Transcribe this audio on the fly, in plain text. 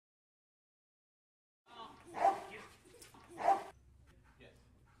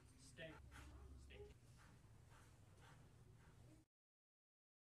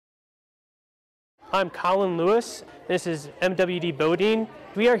I'm Colin Lewis. This is MWD Bodine.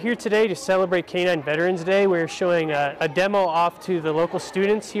 We are here today to celebrate Canine Veterans Day. We're showing a demo off to the local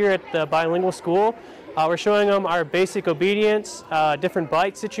students here at the Bilingual School. We're showing them our basic obedience, different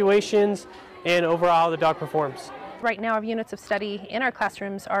bite situations, and overall how the dog performs. Right now our units of study in our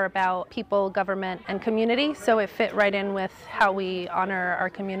classrooms are about people, government, and community, so it fit right in with how we honor our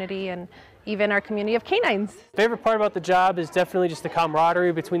community and even our community of canines. Favorite part about the job is definitely just the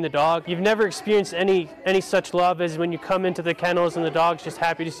camaraderie between the dog. You've never experienced any such love as when you come into the kennels and the dog's just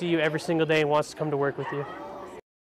happy to see you every single day and wants to come to work with you.